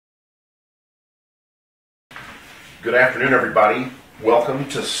Good afternoon, everybody. Welcome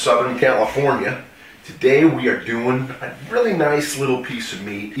to Southern California. Today we are doing a really nice little piece of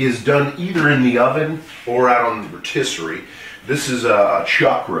meat. It is done either in the oven or out on the rotisserie. This is a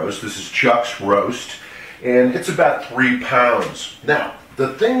chuck roast. This is Chuck's roast, and it's about 3 pounds. Now,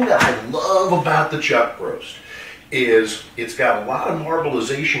 the thing that I love about the chuck roast is it's got a lot of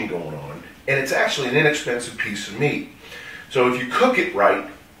marbleization going on, and it's actually an inexpensive piece of meat. So if you cook it right,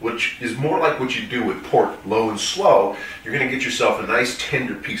 which is more like what you do with pork, low and slow, you're going to get yourself a nice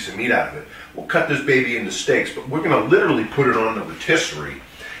tender piece of meat out of it. We'll cut this baby into steaks, but we're going to literally put it on the rotisserie,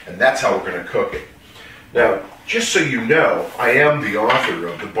 and that's how we're going to cook it. Now, just so you know, I am the author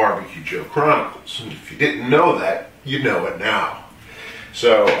of the BarbeQue Joe Chronicles, and if you didn't know that, you know it now.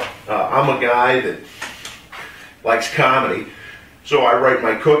 So, I'm a guy that likes comedy, so I write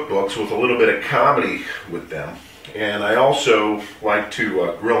my cookbooks with a little bit of comedy with them. And I also like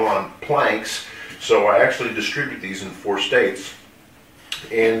to grill on planks, so I actually distribute these in 4 states.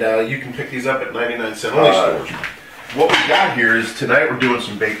 And you can pick these up at 99-cent only stores. What we got here is tonight we're doing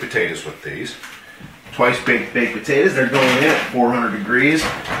some baked potatoes with these. Twice baked potatoes. They're going in at 400 degrees.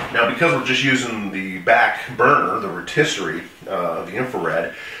 Now, because we're just using the back burner, the rotisserie, the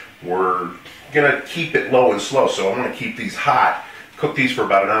infrared, we're going to keep it low and slow. So I'm going to keep these hot, cook these for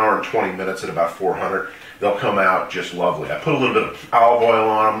about 1 hour and 20 minutes at about 400. They'll come out just lovely. I put a little bit of olive oil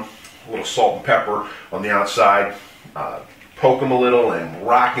on them, a little salt and pepper on the outside, poke them a little, and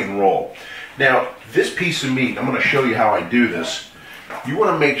rock and roll. Now, this piece of meat, I'm going to show you how I do this. You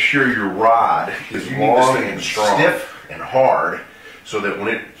want to make sure your rod is long and stiff and hard so that when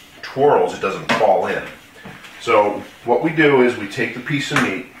it twirls, it doesn't fall in. So what we do is we take the piece of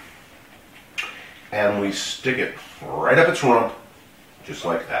meat and we stick it right up its rump, just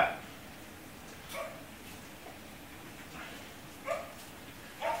like that.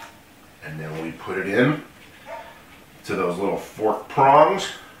 And then we put it in to those little fork prongs,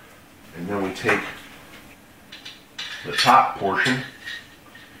 and then we take the top portion,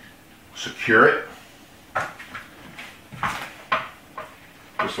 secure it,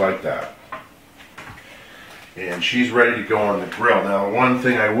 just like that. And she's ready to go on the grill. Now, one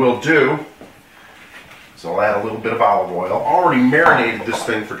thing I will do is I'll add a little bit of olive oil. Already marinated this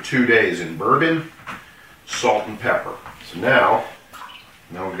thing for 2 days in bourbon, salt, and pepper. So now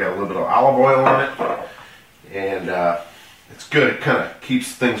we've got a little bit of olive oil on it, and it's good. It kind of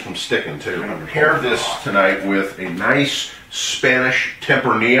keeps things from sticking too. I'm going to pair this tonight with a nice Spanish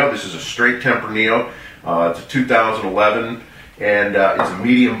Tempranillo. This is a straight Tempranillo. It's a 2011, and it's a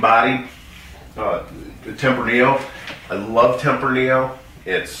medium body Tempranillo. I love Tempranillo.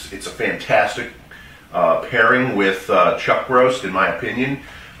 It's a fantastic pairing with chuck roast, in my opinion.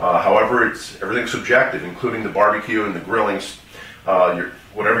 However, everything's subjective, including the barbecue and the grilling.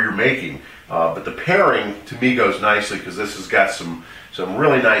 Whatever you're making, but the pairing to me goes nicely because this has got some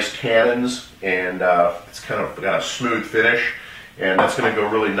really nice tannins, and it's kind of got a smooth finish, and that's going to go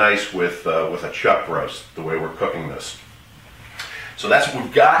really nice with a chuck roast, the way we're cooking this. So that's what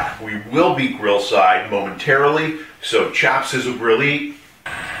we've got. We will be grill side momentarily, so chop, sizzle, grill, eat,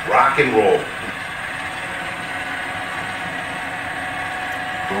 rock and roll.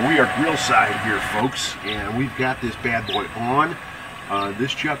 Well, we are grill side here, folks, and we've got this bad boy on.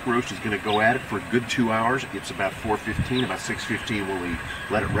 This chuck roast is going to go at it for a good 2 hours. It's about 4:15, about 6:15 we'll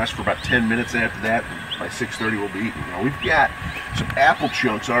let it rest for about 10 minutes after that. And by 6:30 we'll be eating. Now we've got some apple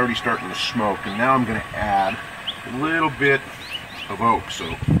chunks already starting to smoke, and now I'm going to add a little bit of oak.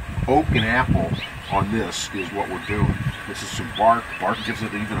 So oak and apple on this is what we're doing. This is some bark. Bark gives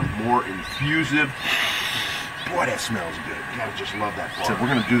it even a more infusive. Boy, that smells good. You gotta just love that bark. So we're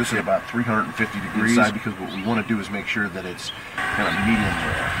going to do this at about 350 degrees because what we want to do is make sure that it's kind of medium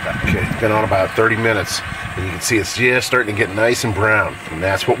rare. Okay, it's been on about 30 minutes, and you can see it's just starting to get nice and brown, and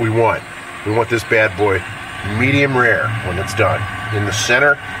that's what we want. We want this bad boy medium rare when it's done. In the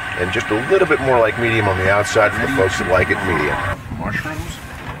center, and just a little bit more like medium on the outside for the folks that like it medium. Mushrooms,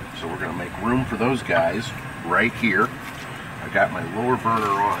 so we're going to make room for those guys right here. I got my lower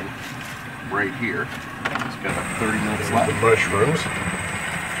burner on right here. It's got about 30 minutes left. The mushrooms.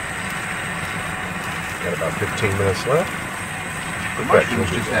 Got about 15 minutes left. The mushrooms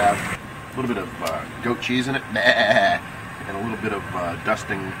just have a little bit of goat cheese in it, and a little bit of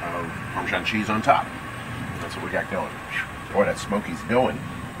dusting of Parmesan cheese on top. That's what we got going. Boy, that smoky's going.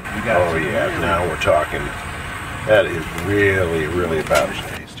 We got oh yeah, now we're talking. That is really, really about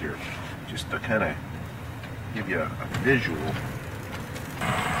the taste here. Just to kind of give you a visual.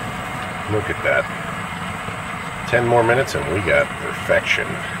 Look at that. 10 more minutes and we got perfection.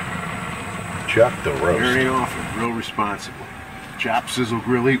 Chuck the roast. Very often, grill responsibly. Chop, sizzle,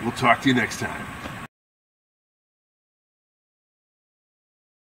 grill, eat. We'll talk to you next time.